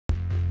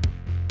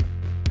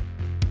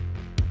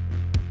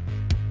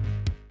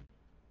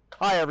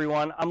Hi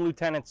everyone, I'm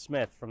Lieutenant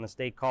Smith from the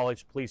State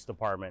College Police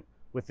Department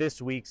with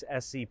this week's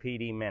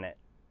SCPD Minute.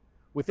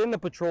 Within the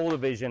Patrol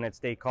Division at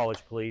State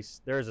College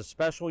Police, there is a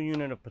special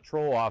unit of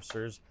patrol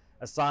officers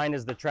assigned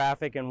as the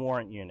Traffic and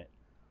Warrant Unit.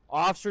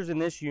 Officers in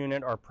this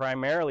unit are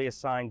primarily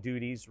assigned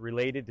duties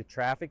related to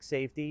traffic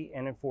safety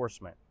and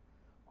enforcement.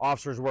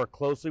 Officers work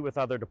closely with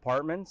other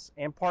departments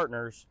and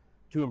partners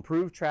to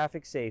improve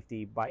traffic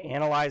safety by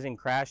analyzing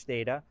crash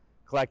data,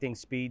 collecting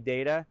speed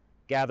data,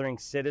 gathering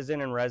citizen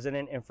and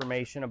resident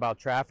information about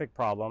traffic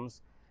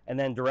problems, and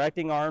then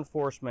directing our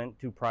enforcement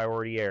to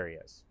priority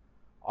areas.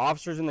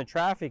 Officers in the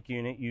traffic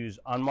unit use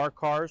unmarked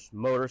cars,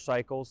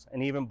 motorcycles,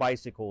 and even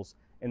bicycles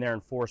in their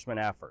enforcement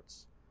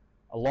efforts.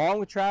 Along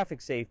with traffic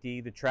safety,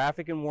 the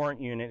Traffic and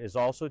Warrant Unit is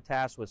also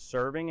tasked with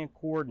serving and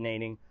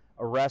coordinating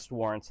arrest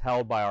warrants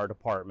held by our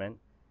department,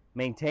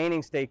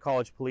 maintaining State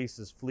College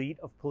Police's fleet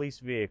of police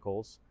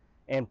vehicles,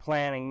 and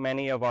planning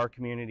many of our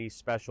community's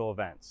special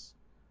events.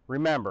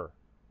 Remember,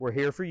 we're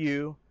here for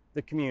you,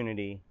 the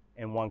community,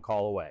 and one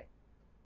call away.